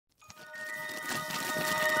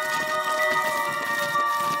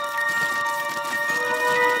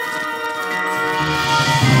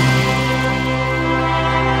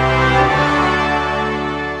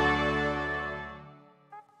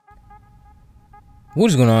What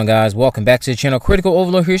is going on, guys? Welcome back to the channel. Critical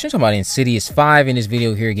Overlord here. Talking about Insidious 5 in this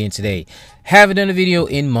video here again today. Haven't done a video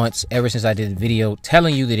in months, ever since I did the video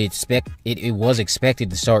telling you that it was expected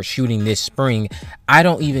to start shooting this spring. I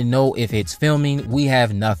don't even know if it's filming. We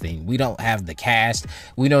have nothing. We don't have the cast.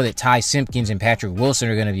 We know that Ty Simpkins and Patrick Wilson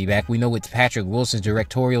are going to be back. We know with Patrick Wilson's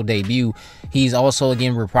directorial debut, he's also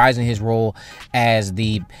again reprising his role as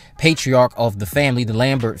the patriarch of the family, the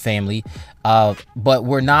Lambert family. But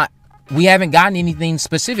we haven't gotten anything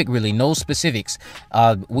specific, really. No specifics.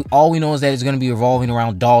 All we know is that it's going to be revolving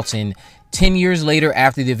around Dalton 10 years later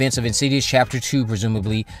after the events of Insidious Chapter 2,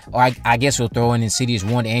 presumably. Or I guess we'll throw in Insidious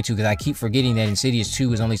 1 and 2, because I keep forgetting that Insidious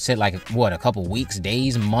 2 is only set like, what, a couple weeks,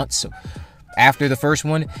 days, months after the first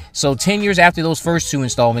one. So 10 years after those first two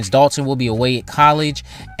installments, Dalton will be away at college,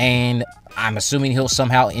 and I'm assuming he'll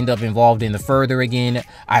somehow end up involved in the further again.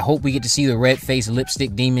 I hope we get to see the red-faced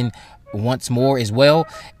lipstick demon once more as well,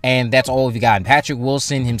 and that's all we've gotten. Patrick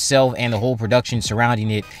Wilson himself and the whole production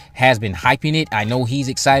surrounding it has been hyping it. I know he's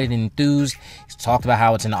excited and enthused. He's talked about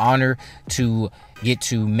how it's an honor to get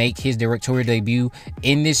to make his directorial debut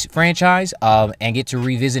in this franchise and get to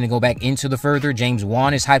revisit and go back into the further. James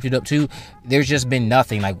Wan has hyped it up too. There's just been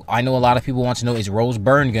nothing. Like, I know a lot of people want to know, is Rose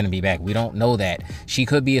Byrne going to be back? We don't know that. She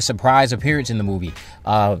could be a surprise appearance in the movie.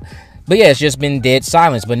 But yeah, it's just been dead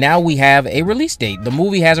silence. But now we have a release date. The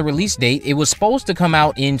movie has a release date. It was supposed to come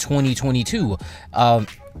out in 2022.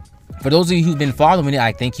 For those of you who've been following it,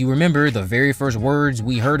 I think you remember the very first words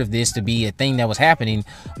we heard of this to be a thing that was happening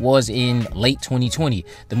was in late 2020.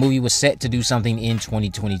 The movie was set to do something in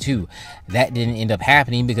 2022. That didn't end up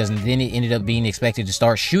happening, because then it ended up being expected to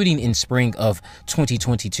start shooting in spring of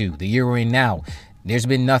 2022, the year we're in now. There's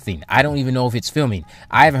been nothing. I don't even know if it's filming.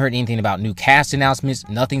 I haven't heard anything about new cast announcements,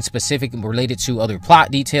 nothing specific related to other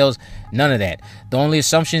plot details, none of that. The only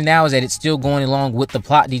assumption now is that it's still going along with the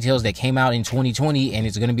plot details that came out in 2020, and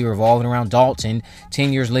it's going to be revolving around Dalton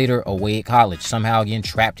 10 years later away at college, somehow again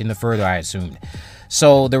trapped in the further, I assumed.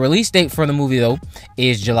 So the release date for the movie, though,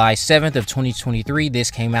 is July 7th of 2023. This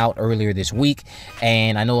came out earlier this week,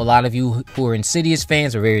 and I know a lot of you who are Insidious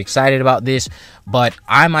fans are very excited about this, but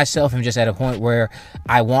I myself am just at a point where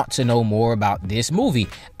I want to know more about this movie.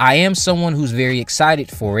 I am someone who's very excited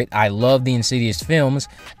for it. I love the Insidious films.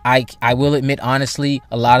 I will admit, honestly,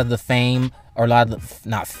 a lot of the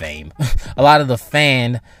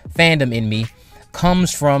fandom in me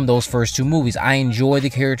comes from those first two movies. I enjoy the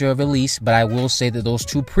character of Elise, but I will say that those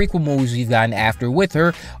two prequel movies we've gotten after with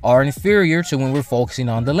her are inferior to when we're focusing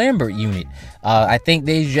on the Lambert unit. I think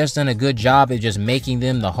they've just done a good job at just making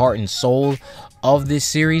them the heart and soul of this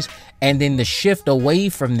series, and then the shift away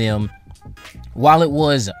from them, while it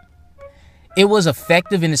was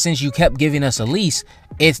effective in the sense you kept giving us Elise,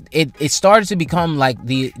 it started to become like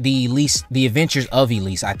the adventures of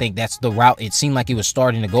Elise. I think that's the route it seemed like it was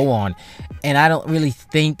starting to go on, and I don't really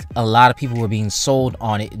think a lot of people were being sold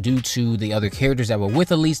on it due to the other characters that were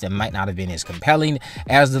with Elise that might not have been as compelling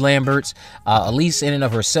as the Lamberts. Elise in and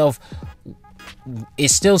of herself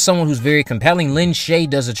is still someone who's very compelling. Lynn Shay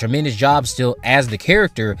does a tremendous job still as the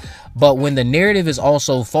character, but when the narrative is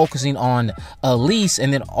also focusing on Elise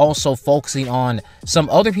and then also focusing on some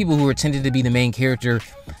other people who are tended to be the main character,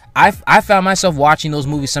 I found myself watching those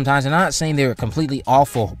movies sometimes, and I'm not saying they're completely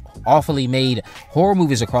awfully made horror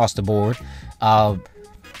movies across the board.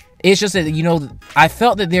 It's just that, you know, I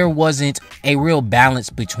felt that there wasn't a real balance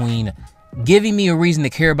between giving me a reason to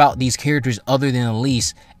care about these characters other than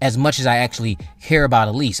Elise as much as I actually care about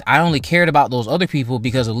Elise. I only cared about those other people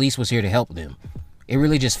because Elise was here to help them. It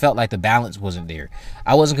really just felt like the balance wasn't there.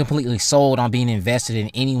 I wasn't completely sold on being invested in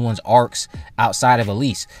anyone's arcs outside of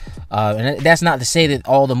Elise. And that's not to say that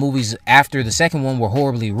all the movies after the second one were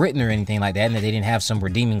horribly written or anything like that, and that they didn't have some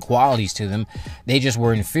redeeming qualities to them. They just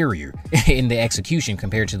were inferior in the execution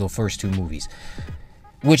compared to the first two movies,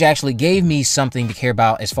 which actually gave me something to care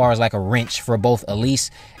about as far as like a wrench for both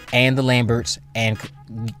Elise and the Lamberts, and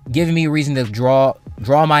giving me a reason to draw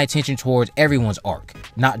my attention towards everyone's arc,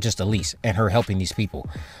 not just Elise and her helping these people.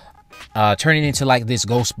 Turning into like this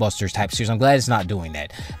Ghostbusters type series. I'm glad it's not doing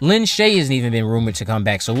that. Lynn Shay hasn't even been rumored to come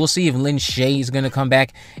back, so we'll see if Lynn Shay is going to come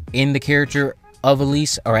back in the character of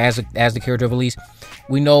Elise, or as the character of Elise.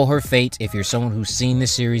 We know her fate. If you're someone who's seen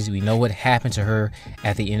this series, we know what happened to her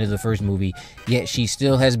at the end of the first movie, yet she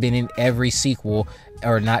still has been in every sequel,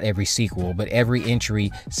 or not every sequel, but every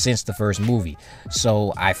entry since the first movie.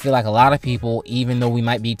 So I feel like a lot of people, even though we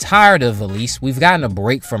might be tired of Elise, we've gotten a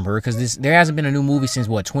break from her, because there hasn't been a new movie since,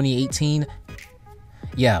 what, 2018?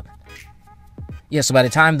 Yeah, so by the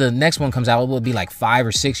time the next one comes out, it will be like 5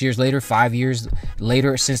 or 6 years later, 5 years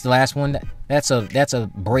later since the last one. That's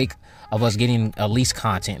a break of us getting at least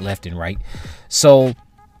content left and right. So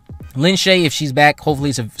Lin Shaye, if she's back,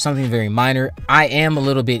 hopefully it's something very minor. I am a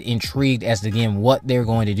little bit intrigued as to, again, what they're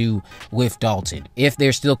going to do with Dalton. If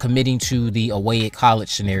they're still committing to the away at college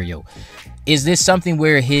scenario. Is this something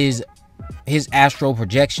where his astral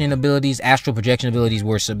projection abilities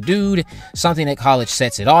were subdued? Something at college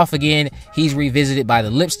sets it off again. He's revisited by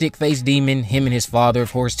the lipstick face demon. Him and his father,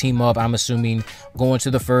 of course, team up. I'm assuming going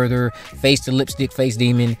to the further, face the lipstick face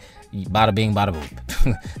demon. Bada bing, bada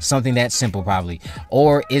boom. Something that simple, probably.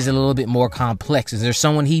 Or is it a little bit more complex? Is there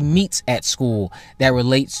someone he meets at school that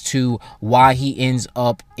relates to why he ends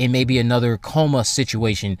up in maybe another coma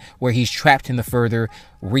situation where he's trapped in the further,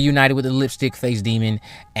 reunited with the lipstick face demon,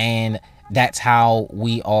 and that's how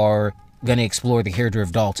we are going to explore the character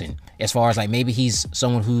of Dalton. As far as like maybe he's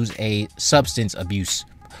someone who's a substance abuse,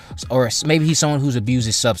 or maybe he's someone who's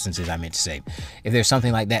abuses substances, I meant to say. If there's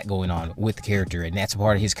something like that going on with the character, and that's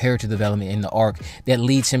part of his character development in the arc that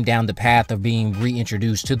leads him down the path of being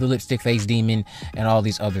reintroduced to the lipstick face demon and all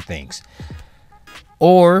these other things.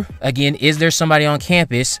 Or, again, is there somebody on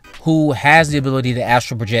campus who has the ability to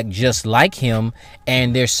astral project just like him,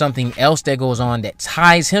 and there's something else that goes on that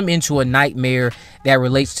ties him into a nightmare that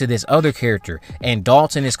relates to this other character, and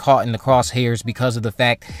Dalton is caught in the crosshairs because of the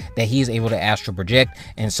fact that he is able to astral project,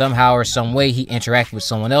 and somehow or some way he interacted with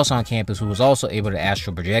someone else on campus who was also able to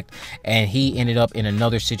astral project, and he ended up in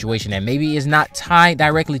another situation that maybe is not tied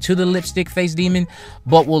directly to the lipstick face demon,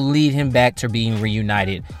 but will lead him back to being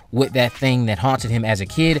reunited with that thing that haunted him as a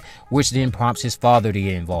kid, which then prompts his father to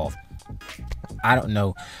get involved. I don't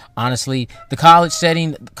know. Honestly, the college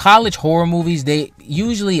setting, college horror movies, they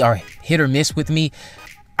usually are hit or miss with me.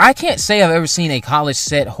 I can't say I've ever seen a college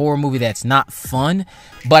set horror movie that's not fun,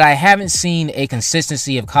 but I haven't seen a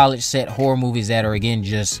consistency of college set horror movies that are, again,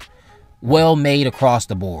 just well made across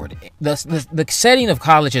the board. The setting of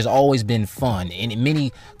college has always been fun. In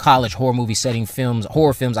many college horror movie setting films,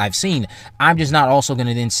 horror films I've seen, I'm just not also going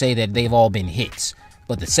to then say that they've all been hits.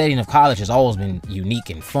 But the setting of college has always been unique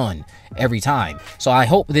and fun every time. So I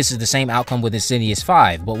hope this is the same outcome with Insidious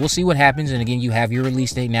 5. But we'll see what happens. And again, you have your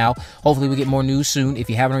release date now. Hopefully we get more news soon. If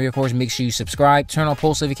you haven't already, of course, make sure you subscribe. Turn on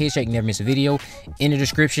post notifications so you can never miss a video. In the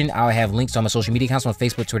description, I'll have links to my social media accounts on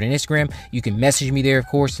Facebook, Twitter, and Instagram. You can message me there, of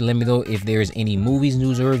course, to let me know if there's any movies,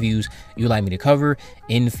 news, or reviews you'd like me to cover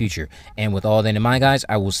in the future. And with all that in mind, guys,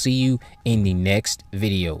 I will see you in the next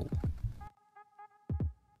video.